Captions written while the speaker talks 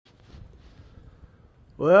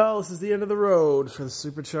Well, this is the end of the road for the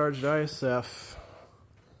supercharged IS-F.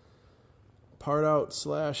 Part out /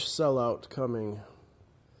 sellout coming.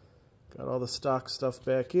 Got all the stock stuff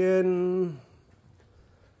back in.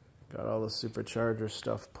 Got all the supercharger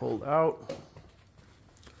stuff pulled out.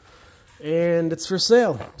 And it's for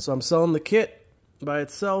sale. So I'm selling the kit by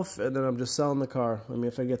itself, and then I'm just selling the car. I mean,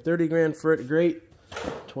 if I get 30 grand for it, great.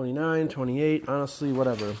 29, 28, honestly,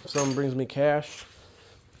 whatever. If someone brings me cash,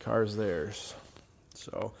 the car's theirs.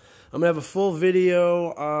 So I'm gonna have a full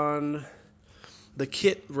video on the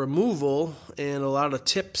kit removal and a lot of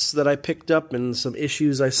tips that I picked up and some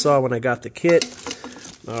issues I saw when I got the kit.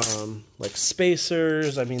 Like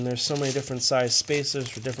spacers. I mean, there's so many different size spacers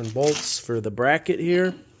for different bolts for the bracket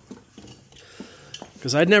here.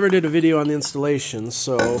 Because I never did a video on the installation,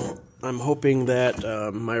 so I'm hoping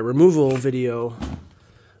that my removal video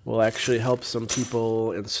will actually help some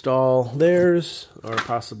people install theirs or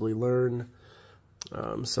possibly learn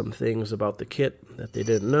some things about the kit that they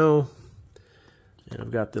didn't know. And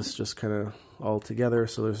I've got this just kind of all together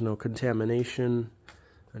so there's no contamination.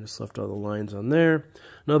 I just left all the lines on there.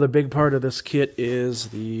 Another big part of this kit is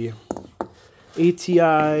the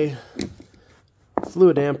ATI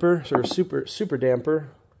fluid damper, or super damper,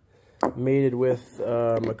 mated with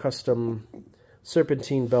a custom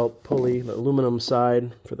serpentine belt pulley, the aluminum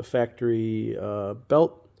side for the factory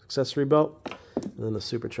belt, accessory belt, and then the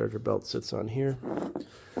supercharger belt sits on here.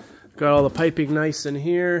 Got all the piping nice in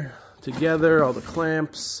here together, all the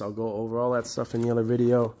clamps. I'll go over all that stuff in the other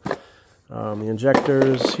video. The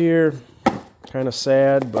injectors here, kind of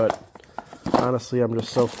sad, but honestly, I'm just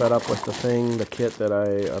so fed up with the kit that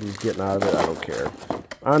I'm getting out of it. I don't care.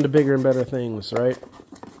 On to bigger and better things, right?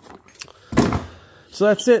 So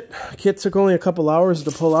that's it. Kit took only a couple hours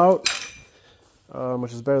to pull out,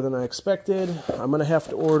 which is better than I expected. I'm going to have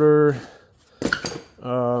to order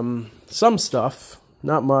some stuff,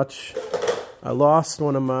 not much. I lost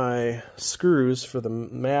one of my screws for the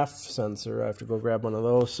MAF sensor. I have to go grab one of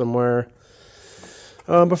those somewhere.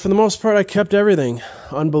 But for the most part, I kept everything.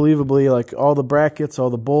 Unbelievably, like all the brackets, all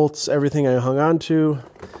the bolts, everything I hung on to,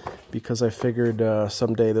 because I figured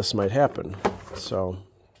someday this might happen. So,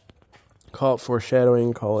 call it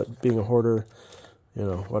foreshadowing, call it being a hoarder, you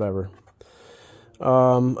know, whatever.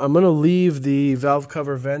 I'm going to leave the valve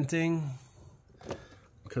cover venting,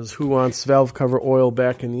 because who wants valve cover oil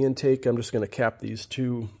back in the intake? I'm just going to cap these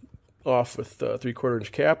two off with 3/4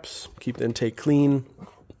 inch caps. Keep the intake clean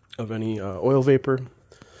of any oil vapor.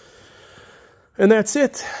 And that's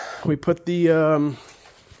it. We put the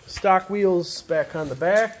stock wheels back on the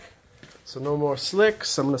back, so no more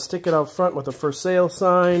slicks. I'm going to stick it out front with a for sale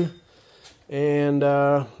sign. And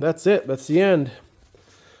that's it. That's the end.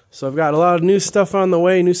 So I've got a lot of new stuff on the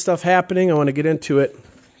way, new stuff happening. I want to get into it.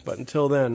 But until then.